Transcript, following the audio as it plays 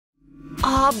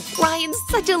Aw, Brian's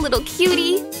such a little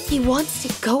cutie. He wants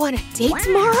to go on a date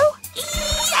tomorrow?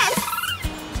 Yes!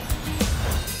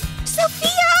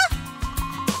 Sophia!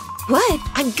 What?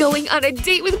 I'm going on a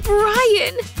date with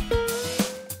Brian!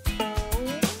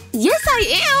 Yes, I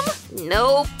am!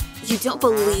 Nope. You don't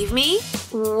believe me?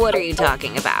 What are you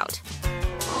talking about?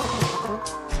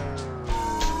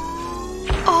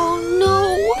 Oh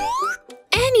no!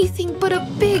 Anything but a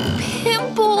big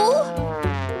pimple!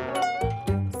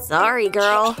 Sorry,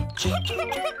 girl.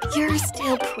 You're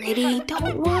still pretty,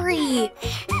 don't worry.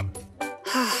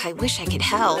 I wish I could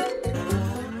help.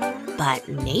 But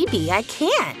maybe I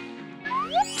can.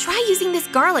 Try using this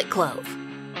garlic clove.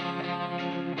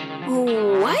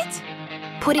 What?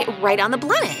 Put it right on the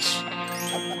blemish.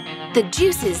 The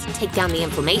juices take down the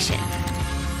inflammation.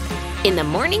 In the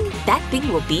morning, that thing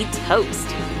will be toast.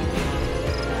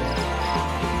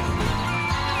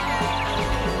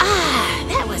 Ah,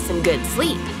 that was some good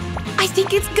sleep. I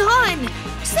think it's gone!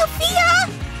 Sophia!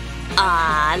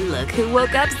 Ah, look who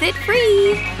woke up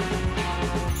zit-free!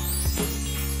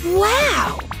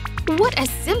 Wow! What a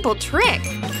simple trick!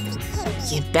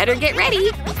 You better get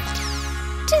ready!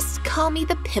 Just call me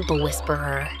the Pimple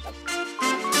Whisperer.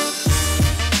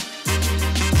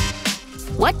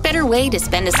 What better way to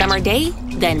spend a summer day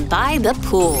than by the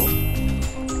pool?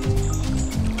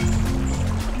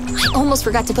 I almost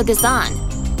forgot to put this on.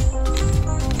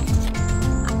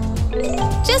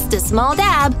 Just a small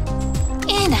dab,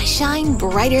 and I shine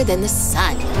brighter than the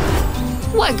sun.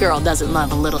 What girl doesn't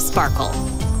love a little sparkle?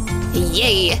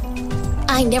 Yay!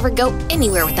 I never go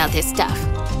anywhere without this stuff.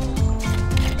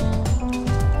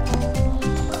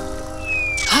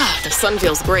 Ah, the sun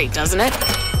feels great, doesn't it?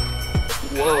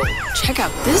 Whoa, check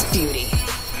out this beauty.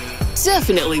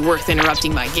 Definitely worth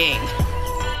interrupting my game.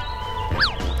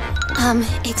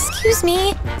 Excuse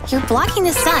me? You're blocking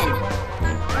the sun.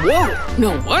 Whoa,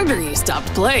 no wonder you stopped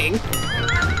playing.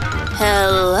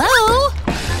 Hello?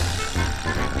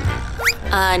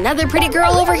 Another pretty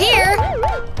girl over here.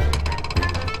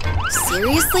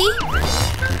 Seriously?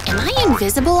 Am I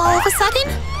invisible all of a sudden?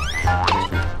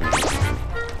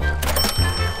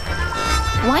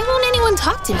 Why won't anyone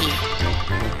talk to me?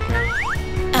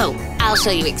 Oh, I'll show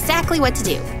you exactly what to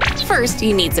do. First,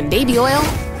 you need some baby oil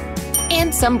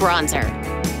and some bronzer.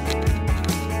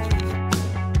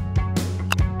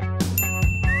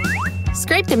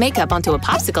 Scrape the makeup onto a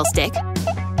popsicle stick.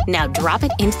 Now drop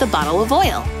it into the bottle of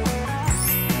oil.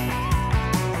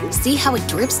 See how it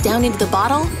drips down into the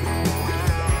bottle?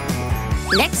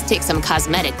 Next, take some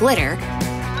cosmetic glitter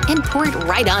and pour it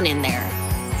right on in there.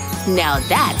 Now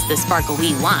that's the sparkle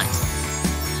we want.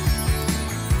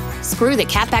 Screw the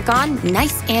cap back on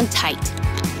nice and tight.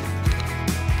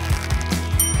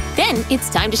 Then it's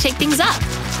time to shake things up.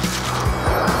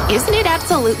 Isn't it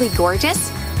absolutely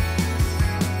gorgeous?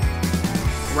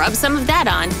 Rub some of that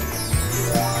on,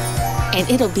 and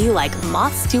it'll be like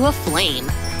moths to a flame.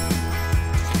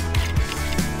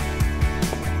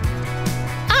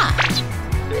 Ah!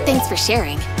 Thanks for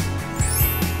sharing.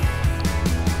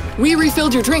 We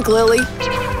refilled your drink, Lily.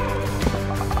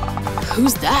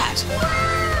 Who's that?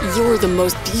 You're the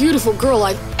most beautiful girl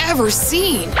I've ever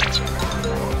seen.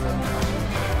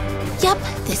 Yup,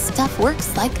 this stuff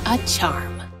works like a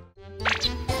charm.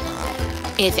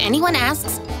 If anyone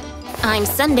asks, I'm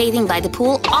sunbathing by the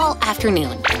pool all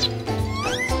afternoon.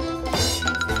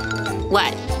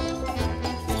 What?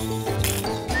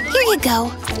 Here you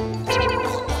go.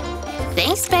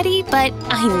 Thanks, Betty, but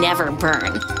I never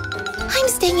burn. I'm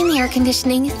staying in the air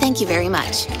conditioning, thank you very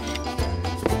much.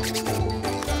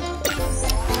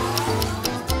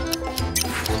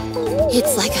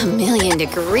 It's like 1,000,000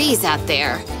 degrees out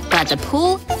there, but the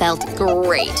pool felt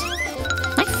great.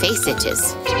 My face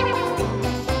itches.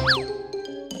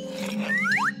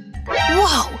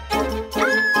 Whoa!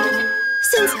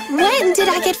 Since when did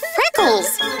I get freckles?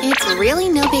 It's really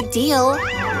no big deal.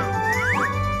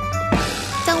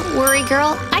 Don't worry,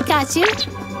 girl, I got you.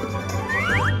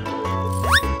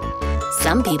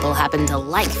 Some people happen to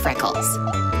like freckles.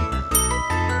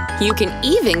 You can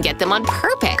even get them on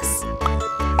purpose.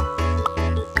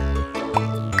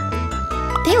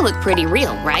 They look pretty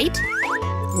real, right?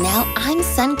 Now I'm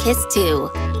sun-kissed too.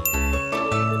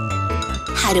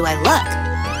 How do I look?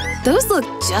 Those look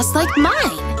just like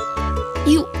mine.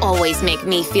 You always make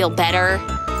me feel better.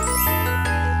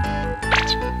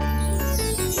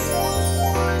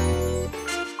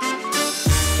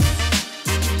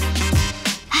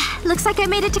 Looks like I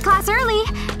made it to class early.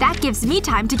 That gives me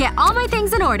time to get all my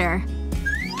things in order.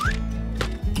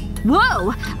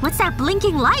 Whoa! What's that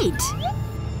blinking light?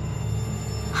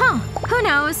 Huh. Who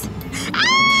knows?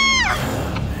 Ah!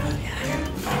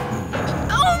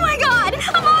 Oh my god!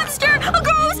 A monster! A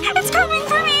girl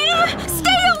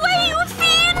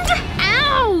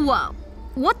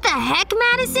What the heck,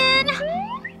 Madison?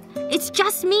 It's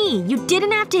just me. You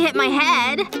didn't have to hit my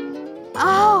head.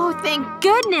 Oh, thank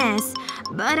goodness.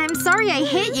 But I'm sorry I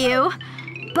hit you.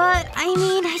 But, I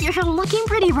mean, you're looking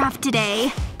pretty rough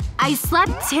today. I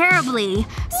slept terribly.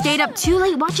 Stayed up too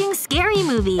late watching scary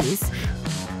movies.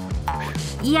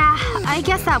 Yeah, I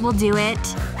guess that will do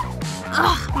it.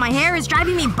 Ugh, my hair is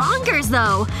driving me bonkers,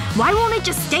 though. Why won't it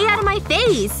just stay out of my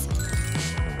face?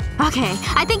 Okay,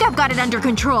 I think I've got it under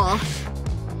control.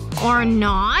 Or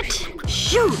not?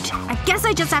 Shoot! I guess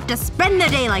I just have to spend the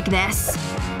day like this.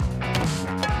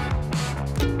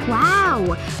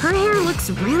 Wow, her hair looks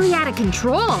really out of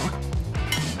control.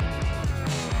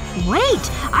 Wait,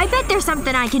 I bet there's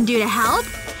something I can do to help.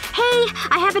 Hey,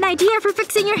 I have an idea for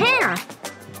fixing your hair.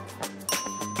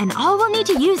 And all we'll need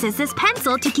to use is this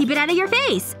pencil to keep it out of your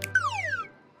face.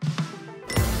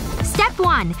 Step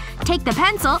 1. Take the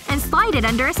pencil and slide it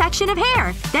under a section of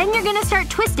hair. Then you're gonna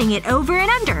start twisting it over and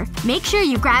under. Make sure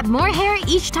you grab more hair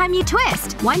each time you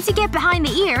twist. Once you get behind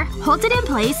the ear, hold it in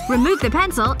place, remove the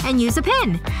pencil, and use a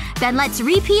pin. Then let's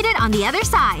repeat it on the other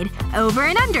side. Over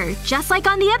and under, just like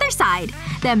on the other side.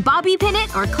 Then bobby pin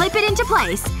it or clip it into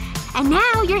place. And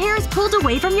now your hair is pulled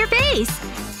away from your face.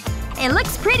 It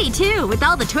looks pretty too, with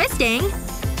all the twisting.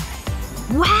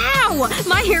 Wow!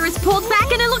 My hair is pulled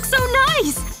back and it looks so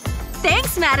nice!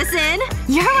 Thanks, Madison!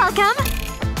 You're welcome!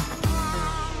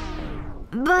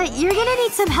 But you're gonna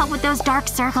need some help with those dark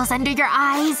circles under your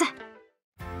eyes.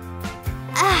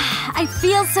 I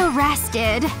feel so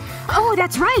rested. Oh,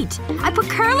 that's right! I put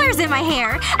curlers in my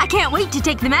hair! I can't wait to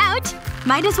take them out!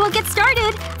 Might as well get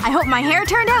started! I hope my hair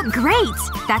turned out great!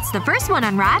 That's the first one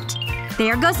unwrapped.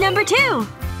 There goes number 2.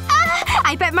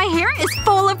 I bet my hair is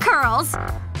full of curls.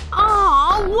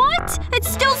 Aw, what? It's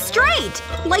still straight!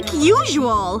 Like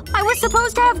usual. I was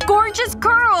supposed to have gorgeous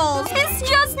curls. It's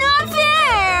just not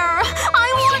fair!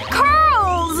 I want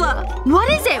curls! What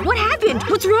is it? What happened?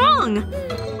 What's wrong?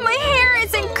 My hair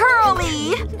isn't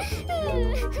curly!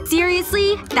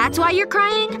 Seriously? That's why you're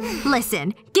crying?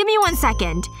 Listen, give me 1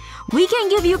 second. We can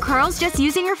give you curls just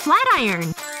using your flat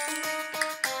iron.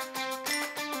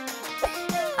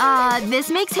 This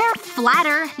makes hair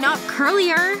flatter, not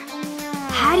curlier.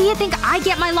 How do you think I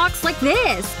get my locks like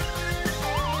this?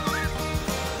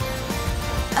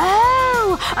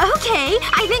 Oh, okay.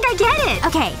 I think I get it.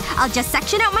 Okay, I'll just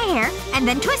section out my hair and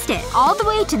then twist it all the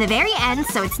way to the very end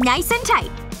so it's nice and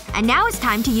tight. And now it's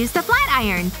time to use the flat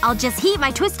iron. I'll just heat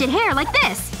my twisted hair like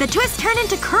this. The twists turn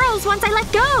into curls once I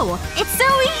let go. It's so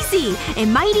easy. It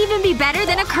might even be better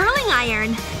than a curling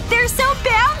iron. They're so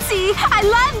bouncy! I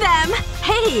love them!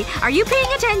 Hey, are you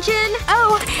paying attention?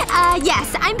 Oh,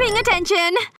 yes, I'm paying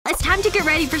attention. It's time to get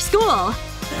ready for school.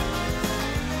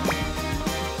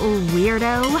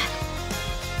 Weirdo.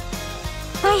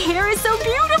 My hair is so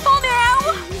beautiful now!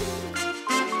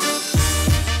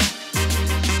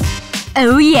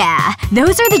 Oh yeah.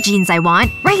 Those are the jeans I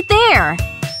want. Right there.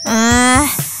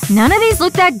 None of these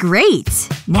look that great.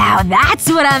 Now that's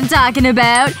what I'm talking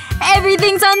about!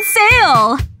 Everything's on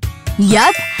sale!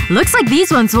 Yup. Looks like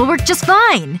these ones will work just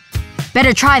fine.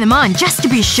 Better try them on just to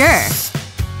be sure.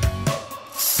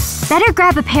 Better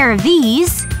grab a pair of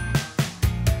these.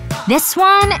 This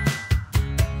one.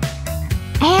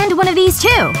 And one of these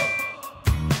too.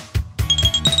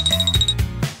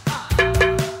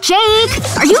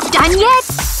 Jake! Are you done yet?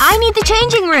 I need the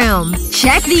changing room.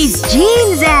 Check these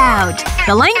jeans out!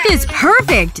 The length is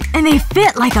perfect, and they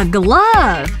fit like a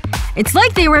glove. It's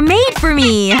like they were made for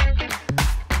me.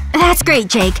 That's great,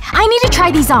 Jake. I need to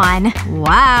try these on.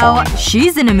 Wow.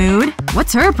 She's in a mood.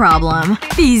 What's her problem?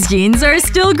 These jeans are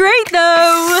still great,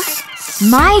 though.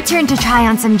 My turn to try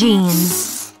on some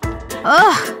jeans.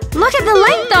 Ugh. Look at the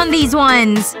length on these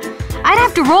ones. I'd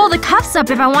have to roll the cuffs up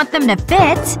if I want them to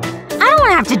fit. I don't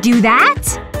want to have to do that.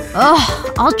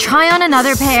 Ugh. I'll try on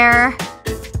another pair.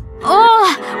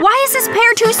 Oh, why is this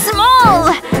pair too small?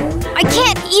 I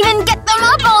can't even get them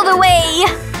up all the way.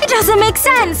 It doesn't make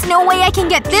sense. No way I can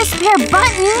get this pair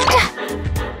buttoned.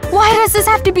 Why does this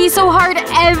have to be so hard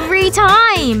every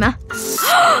time?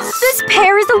 This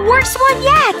pair is the worst one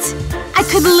yet! I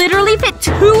could literally fit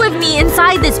 2 of me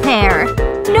inside this pair.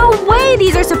 No way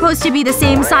these are supposed to be the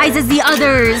same size as the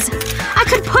others. I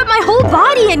could put my whole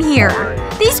body in here.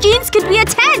 These jeans could be a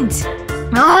tent.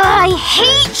 Ugh, I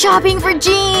hate shopping for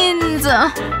jeans.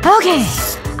 Okay.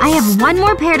 I have one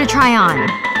more pair to try on.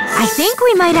 I think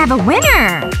we might have a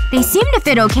winner. They seem to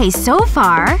fit okay so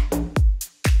far.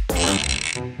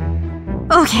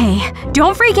 Okay.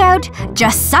 Don't freak out.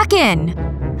 Just suck in.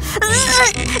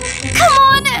 Come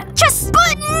on! Just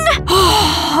button!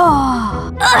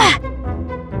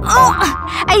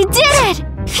 I did it!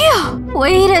 Phew!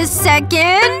 Wait a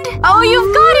second. Oh,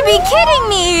 you've gotta be kidding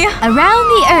me! Around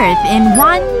the earth in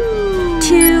 1,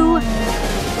 2,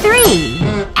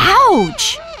 3.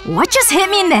 Ouch! What just hit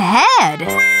me in the head?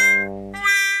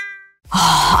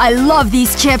 Oh, I love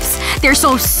these chips. They're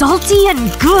so salty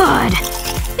and good.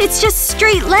 It's just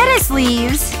straight lettuce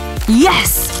leaves.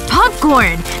 Yes!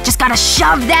 Popcorn! Just gotta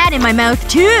shove that in my mouth,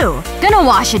 too. Gonna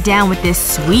wash it down with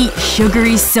this sweet,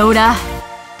 sugary soda.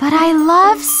 But I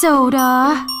love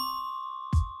soda.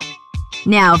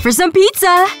 Now for some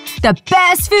pizza! The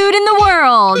best food in the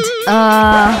world!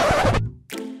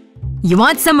 You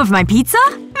want some of my pizza?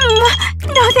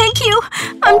 No thank you.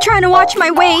 I'm trying to watch my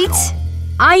weight.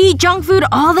 I eat junk food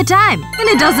all the time, and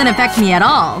it doesn't affect me at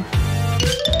all.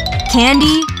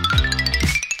 Candy.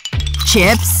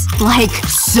 Chips. Like,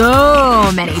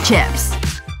 so many chips.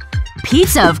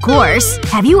 Pizza, of course.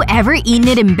 Have you ever eaten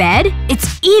it in bed?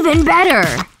 It's even better.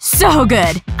 So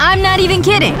good. I'm not even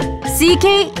kidding. See,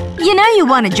 Kate? You know you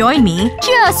want to join me.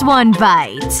 Just one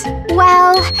bite.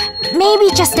 Well, maybe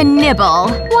just a nibble.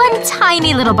 One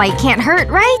tiny little bite can't hurt,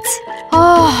 right?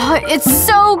 Oh, it's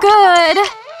so good.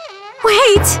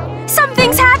 Wait!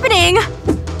 Something's happening!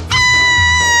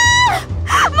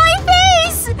 Ah! My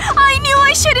face! I knew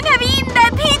I shouldn't have eaten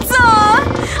that pizza!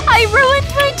 I ruined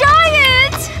my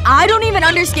diet! I don't even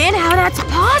understand how that's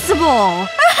possible.